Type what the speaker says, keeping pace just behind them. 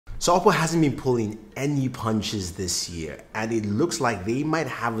So Oppo hasn't been pulling any punches this year, and it looks like they might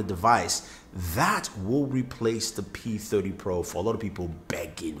have a device that will replace the P30 Pro for a lot of people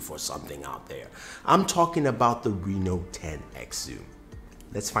begging for something out there. I'm talking about the Reno 10x zoom.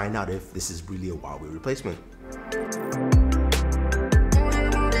 Let's find out if this is really a Huawei replacement.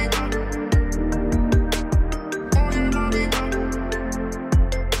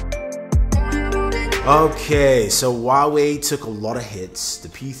 Okay, so Huawei took a lot of hits. The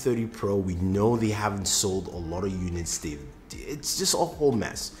P30 Pro, we know they haven't sold a lot of units. It's just a whole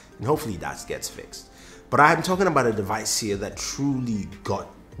mess, and hopefully that gets fixed. But I'm talking about a device here that truly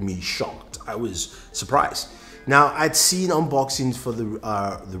got me shocked. I was surprised. Now, I'd seen unboxings for the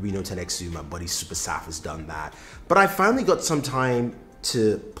Reno 10x zoom. My buddy Super Saf has done that. But I finally got some time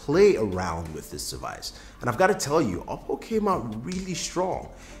to play around with this device. And I've got to tell you, Oppo came out really strong.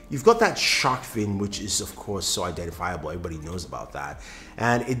 You've got that shark fin, which is of course so identifiable, everybody knows about that.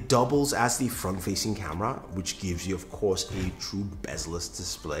 And it doubles as the front-facing camera, which gives you of course a true bezel-less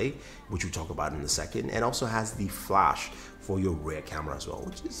display, which we'll talk about in a second, and also has the flash for your rear camera as well,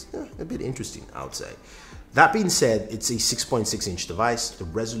 which is a bit interesting, I would say. That being said, it's a 6.6-inch device. The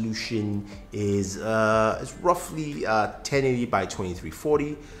resolution is roughly 1080 by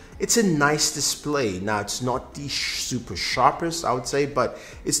 2340. It's a nice display. Now, it's not the super sharpest, I would say, but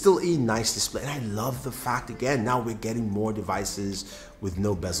it's still a nice display. And I love the fact, again, now we're getting more devices with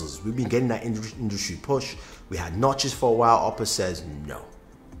no bezels. We've been getting that industry push. We had notches for a while. Oppo says no.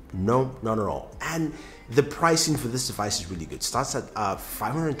 No, not at all. And the pricing for this device is really good. It starts at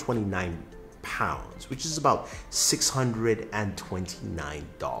 £529, which is about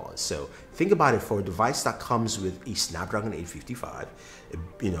 $629. So think about it, for a device that comes with a Snapdragon 855,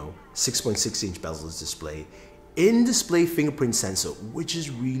 6.6-inch bezel-less display, in-display fingerprint sensor, which is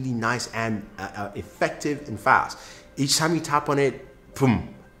really nice and effective and fast. Each time you tap on it,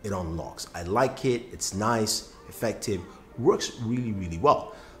 boom, it unlocks. I like it. It's nice, effective, works really, really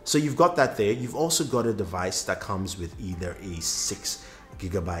well. So you've got that there. You've also got a device that comes with either a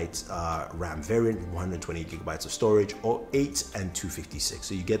 6GB RAM variant, 128 gigabytes of storage, or 8 and 256.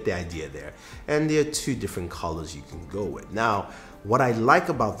 So you get the idea there. And there are two different colors you can go with. Now, what I like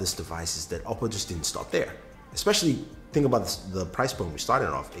about this device is that Oppo just didn't stop there. Especially think about the price point we started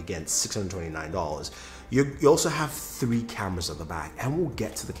off, again, $629. You also have 3 cameras at the back, and we'll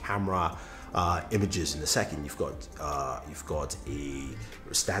get to the camera images in a second. You've got a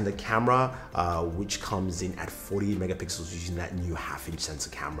standard camera which comes in at 48 megapixels using that new half-inch sensor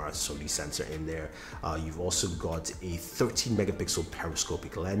camera, Sony sensor in there. You've also got a 13 megapixel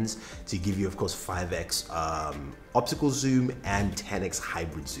periscopic lens to give you of course 5x optical zoom and 10x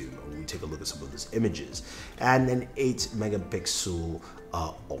hybrid zoom. We'll take a look at some of those images, and an 8 megapixel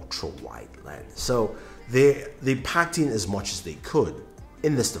ultra wide lens. So they packed in as much as they could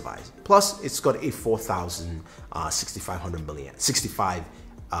in this device. Plus, it's got a 65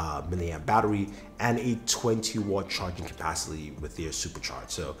 milliamp battery and a 20-watt charging capacity with their supercharge.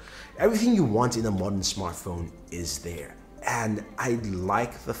 So everything you want in a modern smartphone is there. And I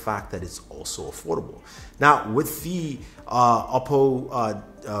like the fact that it's also affordable. Now, with the Oppo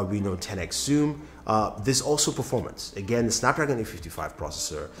Reno 10x zoom, there's also performance. Again, the Snapdragon 855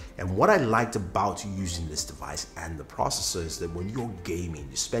 processor. And what I liked about using this device and the processor is that when you're gaming,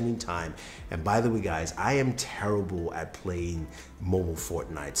 you're spending time. And by the way, guys, I am terrible at playing mobile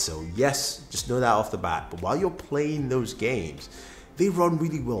Fortnite. So yes, just know that off the bat. But while you're playing those games, they run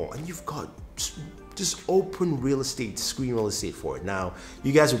really well. And you've got just open real estate, screen real estate for it. Now,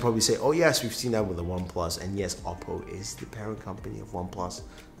 you guys will probably say, oh yes, we've seen that with the OnePlus. And yes, Oppo is the parent company of OnePlus.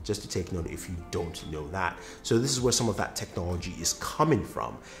 Just to take note if you don't know that. So this is where some of that technology is coming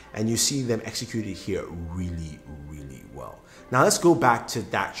from. And you see them executed here really, really well. Now let's go back to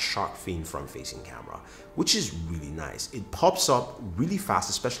that shark fin front-facing camera, which is really nice. It pops up really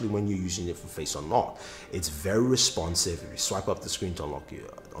fast, especially when you're using it for face unlock. It's very responsive. If you swipe up the screen to unlock your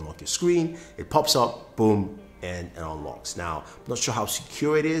screen, it pops up, boom, and unlocks. Now, I'm not sure how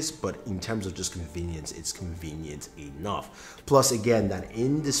secure it is, but in terms of just convenience, it's convenient enough. Plus, again, that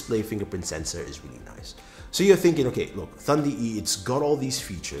in-display fingerprint sensor is really nice. So you're thinking, okay, look, Thunder E, it's got all these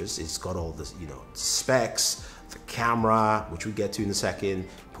features. It's got all this, specs, the camera, which we'll get to in a second,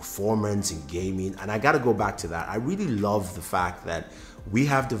 performance and gaming. And I got to go back to that. I really love the fact that we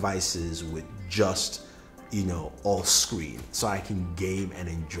have devices with just, all screen, so I can game and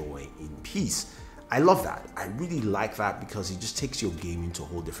enjoy in peace. I love that. I really like that because it just takes your gaming to a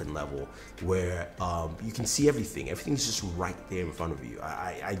whole different level where you can see everything. Everything's just right there in front of you.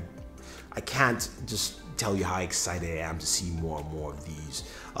 I I can't just tell you how excited I am to see more and more of these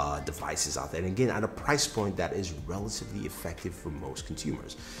devices out there. And again, at a price point that is relatively effective for most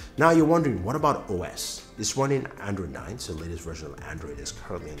consumers. Now you're wondering, what about OS? It's running Android 9, so the latest version of Android is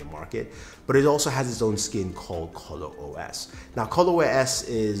currently in the market, but it also has its own skin called Color OS. Now Color OS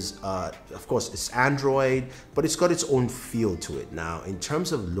is, of course, it's Android, but it's got its own feel to it. Now, in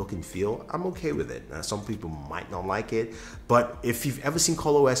terms of look and feel, I'm okay with it. Now, some people might not like it, but if you've ever seen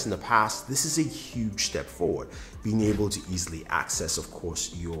Color OS in the past, this is a huge step forward. Being able to easily access, of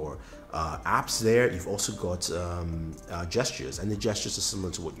course, your apps there. You've also got gestures, and the gestures are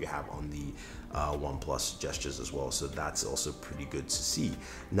similar to what you have on the OnePlus gestures as well, so that's also pretty good to see.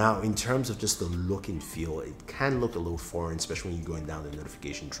 Now, in terms of just the look and feel, it can look a little foreign, especially when you're going down the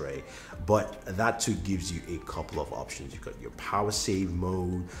notification tray, but that too gives you a couple of options. You've got your power save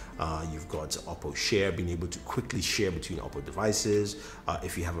mode, you've got Oppo Share, being able to quickly share between Oppo devices.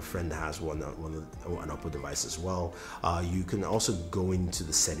 If you have a friend that has an Oppo device as well, you can also go into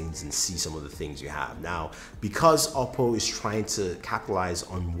the settings and see some of the things you have. Now, because Oppo is trying to capitalize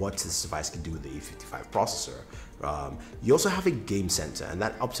on what this device can do with the A55 processor, you also have a game center, and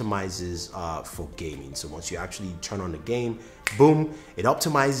that optimizes for gaming. So once you actually turn on the game, boom, it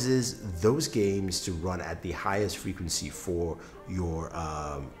optimizes those games to run at the highest frequency for your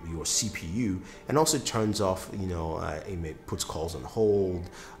CPU, and also turns off, it puts calls on hold,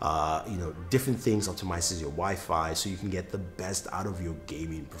 different things, optimizes your Wi-Fi, so you can get the best out of your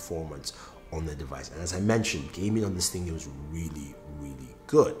gaming performance on the device. And as I mentioned, gaming on this thing is really, really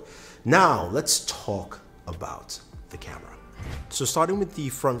good. Now let's talk about the camera. So starting with the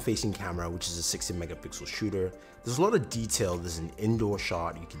front-facing camera, which is a 16 megapixel shooter, there's a lot of detail. There's an indoor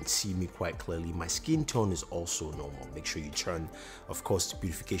shot. You can see me quite clearly. My skin tone is also normal. Make sure you turn, of course, the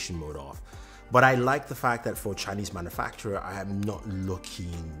beautification mode off. But I like the fact that for a Chinese manufacturer, I am not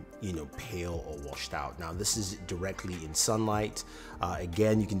looking, pale or washed out. Now, this is directly in sunlight.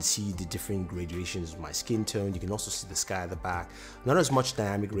 Again, you can see the different gradations of my skin tone. You can also see the sky at the back. Not as much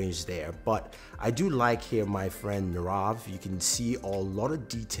dynamic range there, but I do like here my friend Nirav. You can see a lot of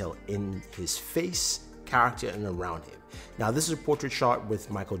detail in his face, character, and around him. Now, this is a portrait shot with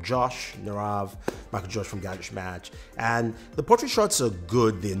Michael Josh from Gadget Match, and the portrait shots are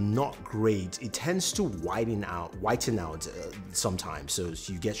good. They're not great. It tends to whiten out sometimes. So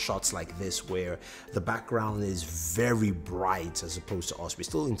you get shots like this where the background is very bright as opposed to us. We're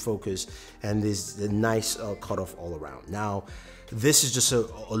still in focus, and there's a nice cutoff all around. Now, this is just a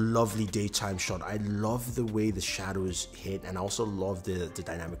lovely daytime shot. I love the way the shadows hit, and I also love the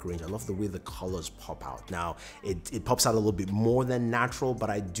dynamic range. I love the way the colors pop out. Now, it pops out a little bit more than natural, but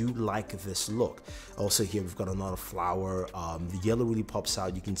I do like this look. Also here, we've got another flower. The yellow really pops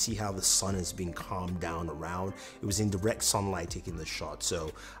out. You can see how the sun is being calmed down around. It was in direct sunlight taking the shot.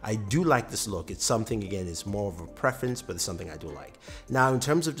 So I do like this look. It's something, again, it's more of a preference, but it's something I do like. Now, in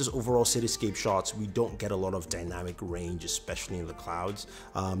terms of just overall cityscape shots, we don't get a lot of dynamic range, especially in the clouds.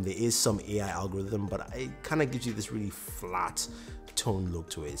 There is some AI algorithm, but it kind of gives you this really flat tone look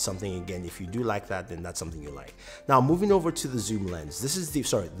to it. It's something, again, if you do like that, then that's something you like. Now, moving over to the zoom lens. This is the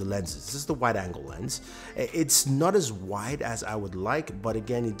lenses. This is the wide angle lens. It's not as wide as I would like, but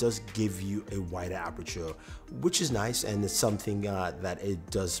again, it does give you a wider aperture, which is nice, and it's something that it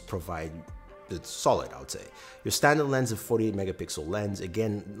does provide. It's solid, I would say. Your standard lens is 48 megapixel lens.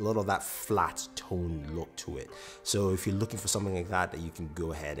 Again, a lot of that flat tone look to it. So if you're looking for something like that you can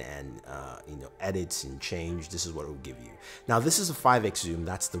go ahead and edit and change, this is what it will give you. Now, this is a 5x zoom.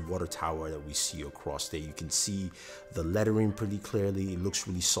 That's the water tower that we see across there. You can see the lettering pretty clearly. It looks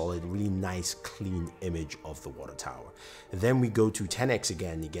really solid, really nice, clean image of the water tower. And then we go to 10x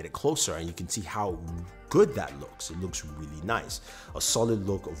again. You get it closer, and you can see how good that looks. It looks really nice. A solid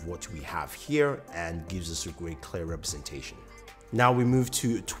look of what we have here, and gives us a great clear representation. Now we move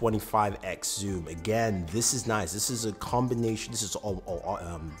to 25x zoom. Again, this is nice. This is a combination. This is all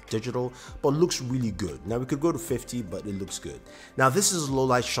digital, but looks really good. Now we could go to 50, but it looks good. Now this is a low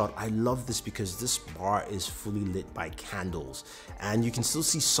light shot. I love this because this bar is fully lit by candles, and you can still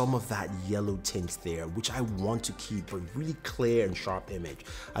see some of that yellow tint there, which I want to keep a really clear and sharp image.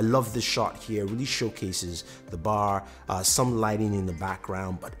 I love this shot here. Really showcases the bar, some lighting in the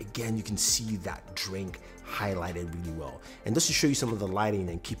background, but again, you can see that drink highlighted really well. And just to show you some of the lighting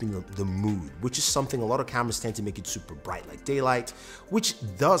and keeping the mood, which is something a lot of cameras tend to make it super bright like daylight, which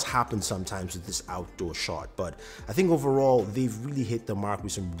does happen sometimes with this outdoor shot. But I think overall, they've really hit the mark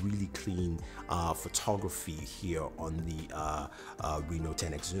with some really clean photography here on the Reno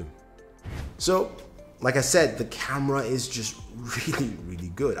 10x zoom. So like I said, the camera is just really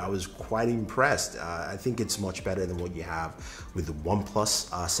good. I was quite impressed. I think it's much better than what you have with the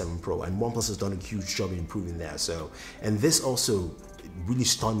OnePlus 7 Pro, and OnePlus has done a huge job in improving there. So, and this also really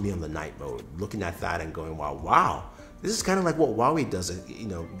stunned me on the night mode, looking at that and going, wow, this is kind of like what Huawei does. You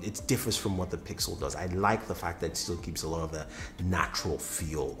know, it differs from what the Pixel does. I like the fact that it still keeps a lot of the natural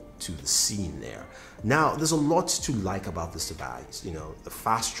feel to the scene there. Now, there's a lot to like about this device. You know, the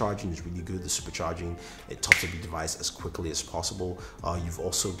fast charging is really good. The supercharging, it tops up the device as quickly as possible. You've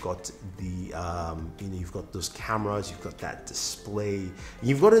also got the, you know, you've got those cameras, you've got that display.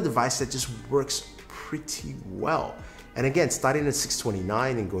 You've got a device that just works pretty well. And again, starting at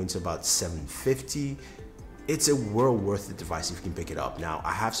 $629 and going to about $750, it's a well worth the device if you can pick it up. Now,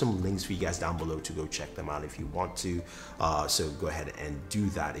 I have some links for you guys down below to go check them out if you want to. So go ahead and do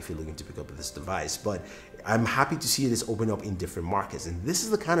that if you're looking to pick up this device. But I'm happy to see it is open up in different markets. And this is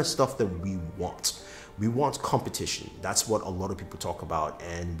the kind of stuff that we want. We want competition. That's what a lot of people talk about.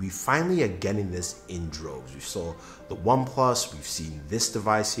 And we finally are getting this in droves. We saw the OnePlus, we've seen this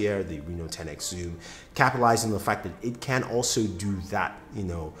device here, the Reno 10x zoom, capitalizing on the fact that it can also do that,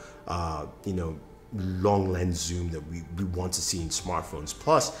 long lens zoom that we want to see in smartphones.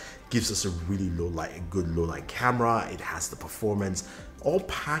 Plus, gives us a really low light, a good low light camera. It has the performance all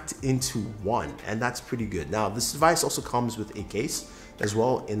packed into one, and that's pretty good. Now, this device also comes with a case as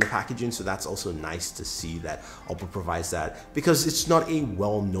well in the packaging, so that's also nice to see that Oppo provides that, because it's not a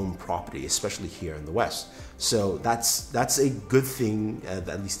well-known property, especially here in the West. So that's a good thing,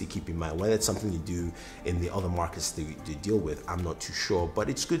 at least to keep in mind. Whether it's something you do in the other markets they deal with, I'm not too sure, but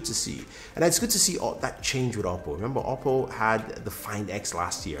it's good to see. And it's good to see all that change with Oppo. Remember, Oppo had the Find X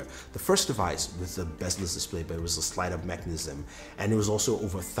last year, the first device with the bezeless display, but it was a slide-up mechanism, and it was also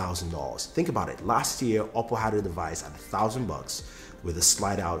over $1,000. Think about it. Last year, Oppo had a device at $1,000 with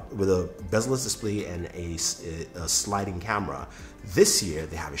a with a bezeless display and a sliding camera. This year,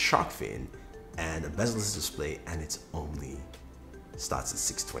 they have a shark fin and a bezeless display, and it's only starts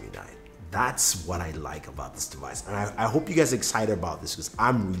at $629. That's what I like about this device. And I hope you guys are excited about this, because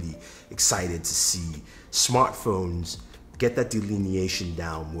I'm really excited to see smartphones get that delineation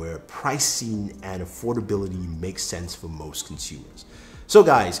down where pricing and affordability makes sense for most consumers. So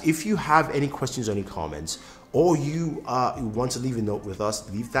guys, if you have any questions or any comments, or you want to leave a note with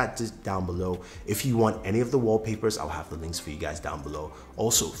us, leave that down below. If you want any of the wallpapers, I'll have the links for you guys down below.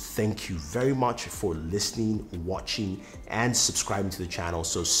 Also, thank you very much for listening, watching, and subscribing to the channel.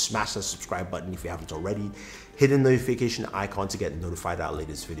 So smash that subscribe button if you haven't already. Hit the notification icon to get notified of our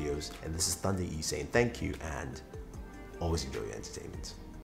latest videos. And this is Thunder E saying thank you, and always enjoy your entertainment.